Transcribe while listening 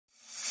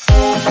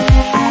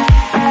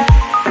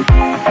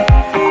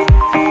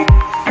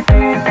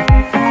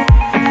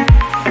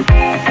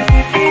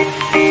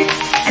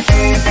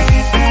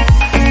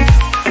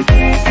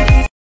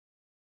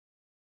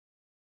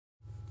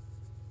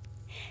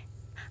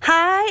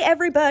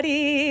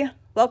everybody,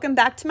 welcome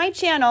back to my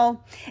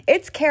channel.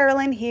 It's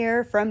Carolyn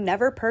here from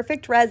Never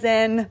Perfect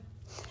Resin.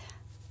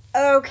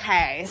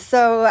 Okay,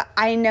 so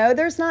I know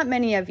there's not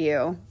many of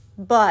you,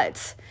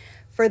 but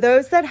for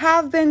those that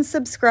have been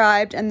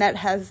subscribed and that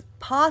have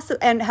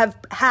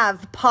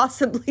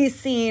possibly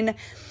seen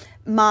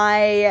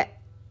my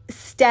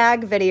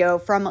stag video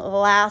from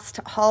last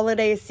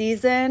holiday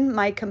season,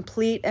 my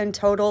complete and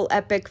total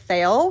epic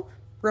fail,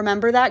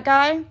 remember that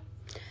guy?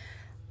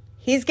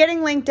 He's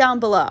getting linked down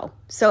below.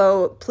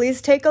 So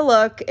please take a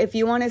look if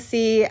you want to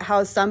see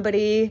how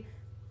somebody,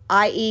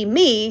 i.e.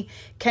 me,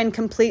 can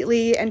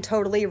completely and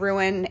totally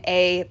ruin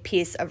a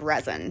piece of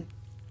resin.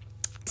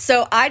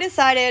 So I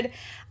decided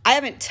I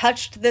haven't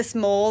touched this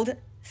mold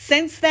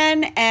since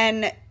then,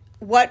 and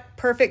what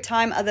perfect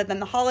time other than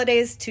the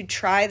holidays to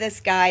try this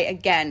guy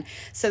again.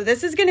 So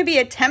this is going to be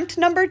attempt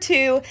number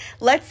 2.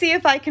 Let's see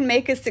if I can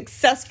make a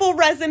successful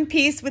resin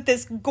piece with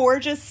this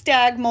gorgeous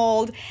stag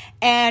mold,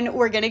 and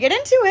we're going to get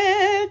into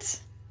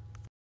it.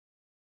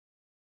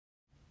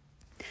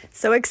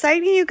 So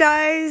exciting, you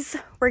guys.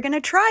 We're going to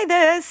try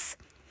this.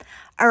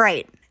 All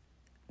right.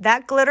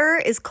 That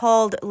glitter is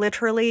called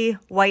literally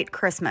White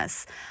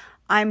Christmas.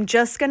 I'm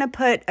just going to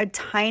put a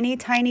tiny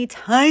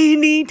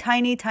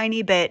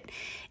bit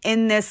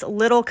in this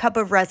little cup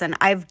of resin.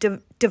 I've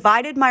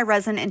divided my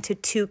resin into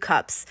 2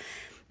 cups.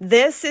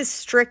 This is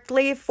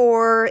strictly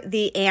for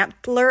the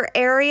antler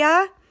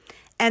area.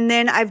 And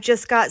then I've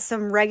just got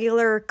some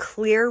regular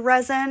clear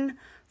resin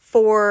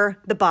for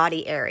the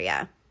body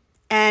area.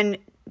 And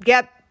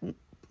yep,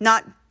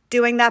 not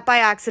doing that by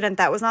accident.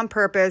 That was on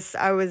purpose.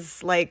 I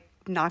was like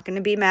not going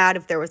to be mad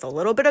if there was a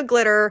little bit of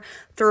glitter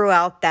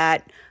throughout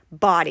that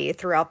body,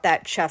 throughout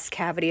that chest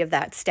cavity of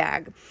that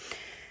stag.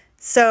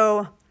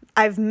 So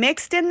I've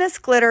mixed in this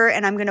glitter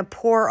and I'm going to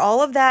pour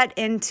all of that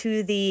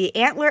into the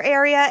antler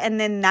area, and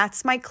then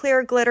that's my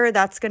clear glitter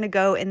that's going to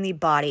go in the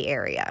body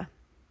area.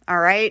 All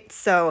right,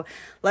 so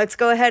let's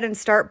go ahead and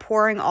start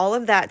pouring all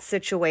of that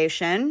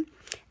situation.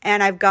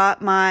 And I've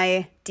got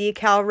my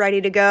decal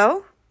ready to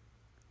go.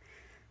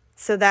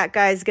 So that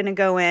guy's going to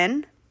go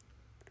in.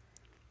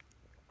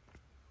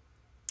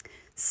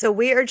 So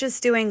we are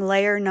just doing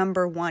layer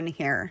number 1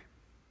 here.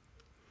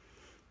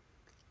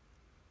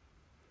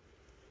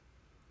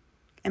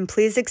 And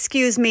please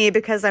excuse me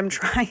because I'm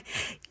trying.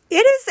 It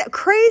is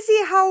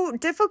crazy how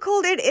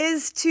difficult it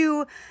is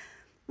to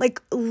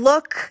like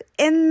look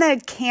in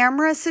the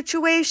camera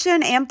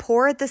situation and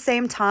pour at the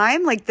same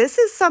time. Like this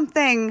is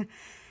something,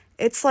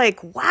 it's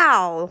like,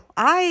 wow,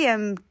 I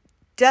am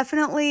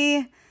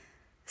definitely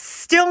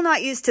still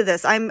not used to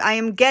this. I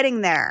am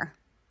getting there.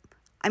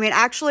 I mean,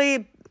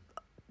 actually,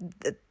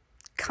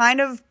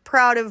 kind of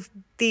proud of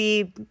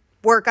the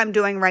work I'm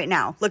doing right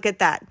now. Look at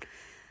that.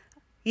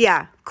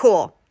 Yeah,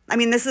 cool. I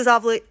mean, this is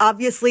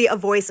obviously a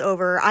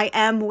voiceover. I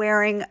am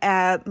wearing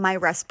my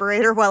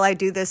respirator while I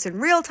do this in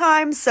real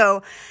time.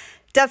 So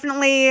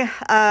definitely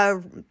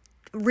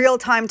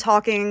real-time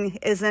talking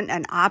isn't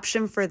an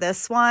option for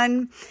this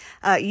one.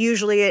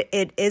 Usually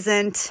it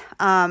isn't,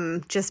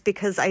 just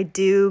because I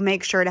do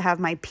make sure to have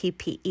my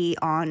PPE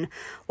on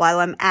while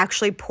I'm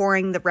actually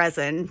pouring the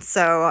resin.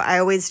 So I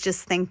always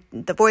just think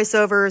the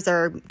voiceovers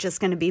are just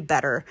going to be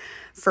better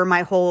for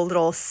my whole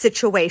little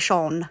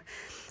situation.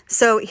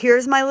 So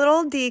here's my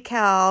little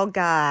decal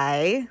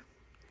guy,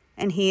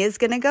 and he is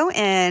going to go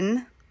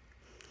in.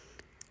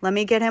 Let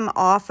me get him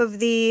off of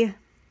the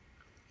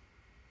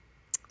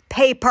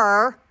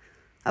paper.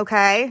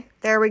 Okay,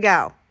 there we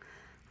go.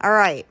 All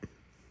right.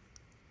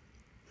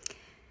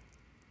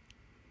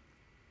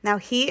 Now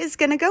he is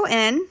going to go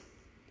in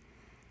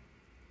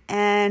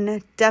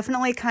and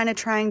definitely kind of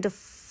trying to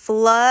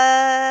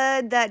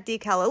flood that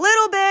decal a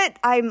little bit.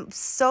 I'm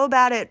so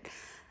bad at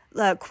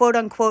quote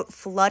unquote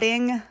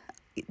flooding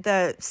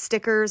the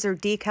stickers or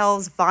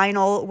decals,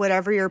 vinyl,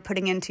 whatever you're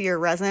putting into your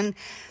resin.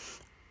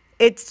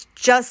 It's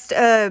just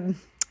a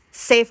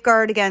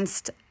safeguard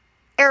against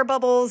air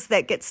bubbles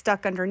that get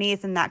stuck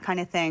underneath and that kind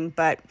of thing.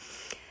 But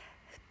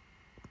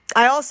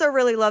I also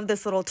really love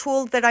this little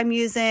tool that I'm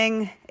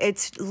using.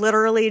 It's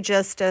literally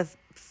just a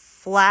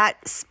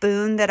flat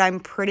spoon that I'm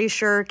pretty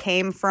sure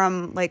came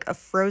from like a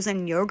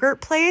frozen yogurt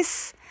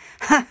place.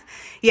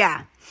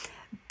 Yeah,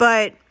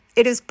 but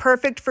it is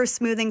perfect for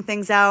smoothing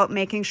things out,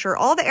 making sure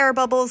all the air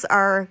bubbles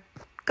are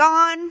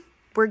gone.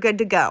 We're good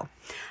to go.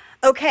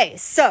 Okay,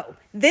 so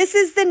this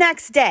is the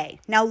next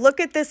day. Now look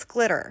at this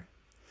glitter.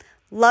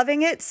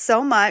 Loving it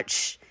so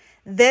much.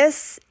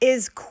 This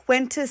is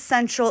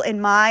quintessential,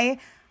 in my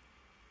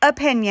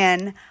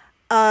opinion,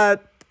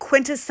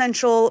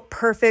 quintessential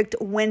perfect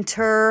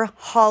winter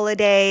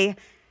holiday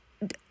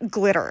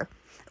glitter.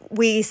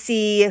 We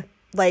see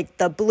like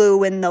the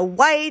blue and the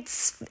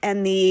whites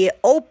and the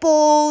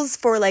opals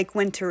for like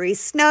wintry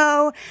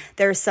snow.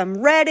 There's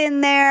some red in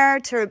there.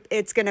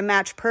 It's going to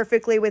match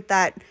perfectly with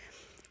that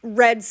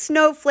red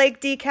snowflake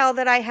decal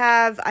that I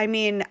have. I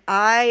mean,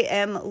 I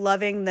am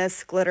loving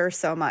this glitter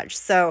so much.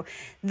 So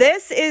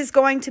this is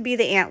going to be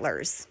the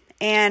antlers.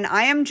 And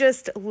I am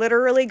just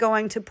literally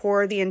going to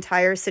pour the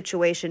entire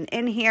situation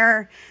in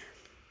here.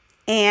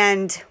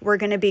 and we're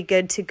going to be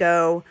good to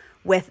go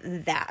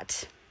with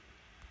that.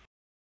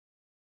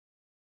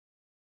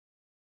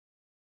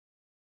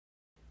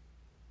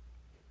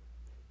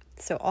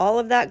 So all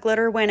of that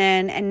glitter went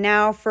in, and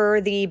now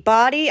for the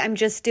body, I'm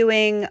just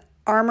doing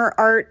Armor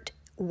Art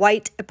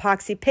white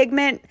epoxy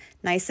pigment,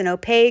 nice and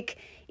opaque,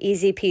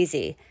 easy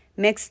peasy.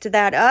 Mixed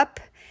that up,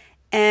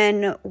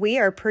 and we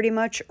are pretty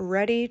much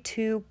ready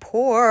to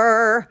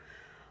pour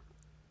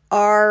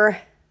our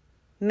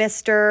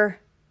Mr.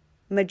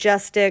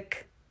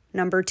 Majestic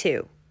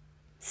 #2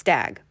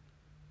 Stag.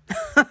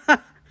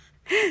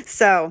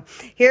 So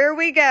here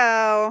we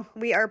go.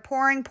 We are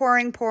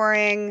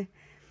pouring.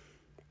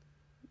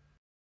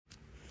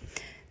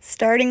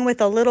 Starting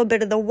with a little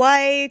bit of the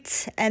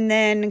white and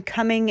then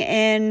coming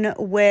in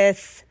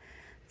with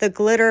the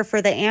glitter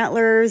for the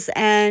antlers.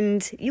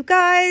 And you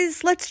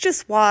guys, let's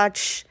just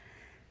watch.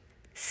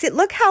 See,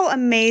 look how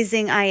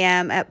amazing I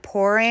am at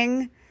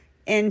pouring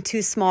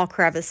into small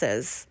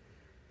crevices.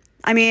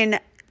 I mean,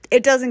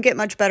 it doesn't get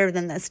much better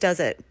than this, does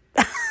it?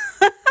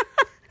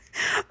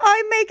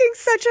 I'm making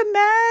such a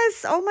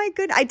mess. Oh my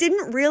goodness. I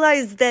didn't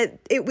realize that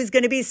it was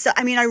going to be so,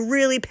 I mean, I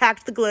really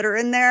packed the glitter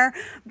in there,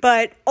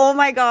 but oh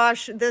my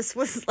gosh, this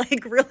was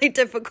like really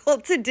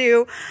difficult to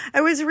do.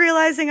 I was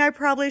realizing I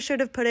probably should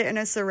have put it in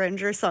a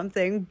syringe or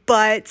something,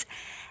 but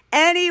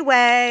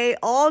anyway,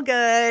 all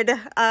good.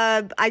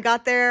 I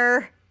got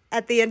there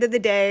at the end of the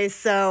day.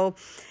 So,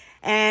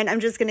 and I'm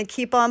just going to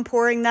keep on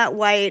pouring that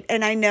white.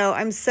 And I know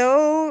I'm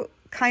so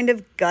kind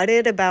of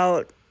gutted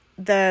about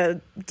the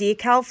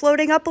decal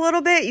floating up a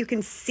little bit. You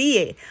can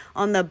see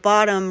on the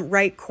bottom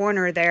right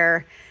corner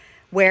there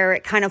where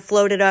it kind of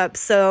floated up.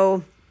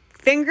 So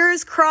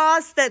fingers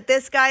crossed that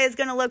this guy is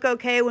going to look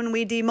okay when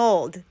we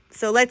demold.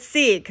 So let's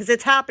see, because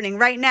it's happening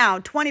right now,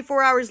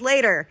 24 hours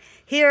later.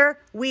 Here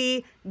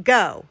we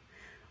go.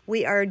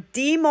 We are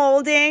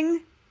demolding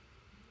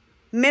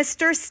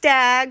Mr.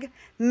 Stag,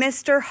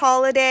 Mr.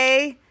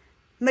 Holiday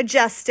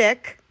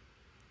Majestic.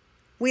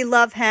 We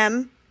love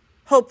him,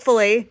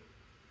 hopefully.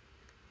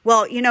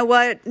 Well, you know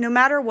what? No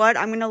matter what,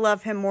 I'm going to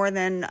love him more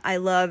than I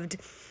loved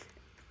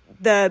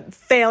the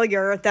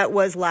failure that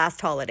was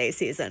last holiday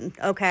season.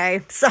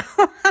 Okay. So,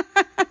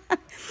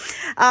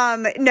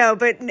 no,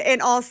 but in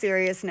all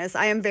seriousness,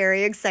 I am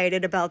very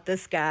excited about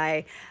this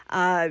guy.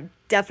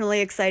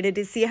 Definitely excited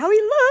to see how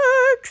he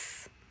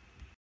looks.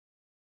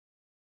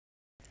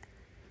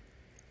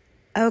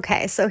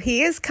 Okay. So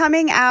he is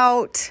coming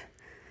out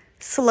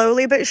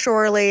slowly but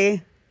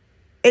surely.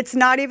 It's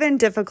not even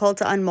difficult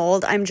to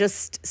unmold. I'm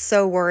just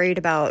so worried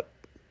about,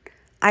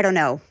 I don't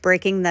know,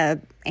 breaking the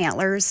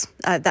antlers.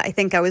 I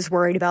think I was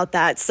worried about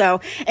that.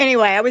 So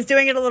anyway, I was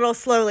doing it a little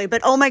slowly,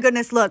 but oh my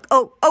goodness, look.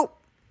 Oh,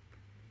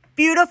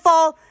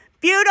 beautiful,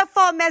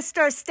 beautiful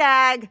Mr.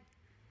 Stag.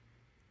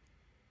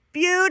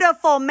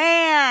 Beautiful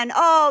man.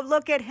 Oh,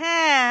 look at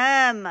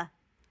him.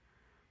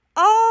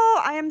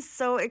 Oh, I am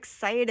so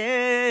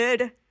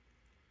excited.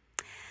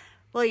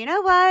 Well, you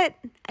know what?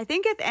 I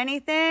think if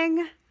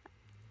anything,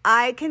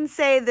 I can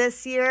say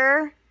this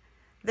year,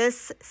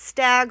 this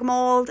stag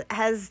mold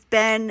has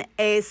been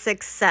a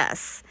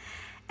success.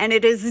 And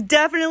it has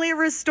definitely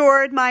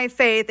restored my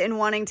faith in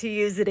wanting to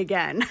use it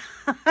again.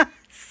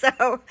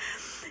 So,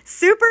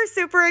 super,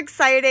 super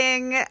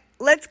exciting.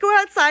 Let's go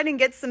outside and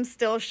get some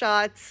still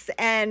shots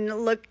and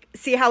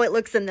see how it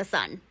looks in the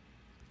sun.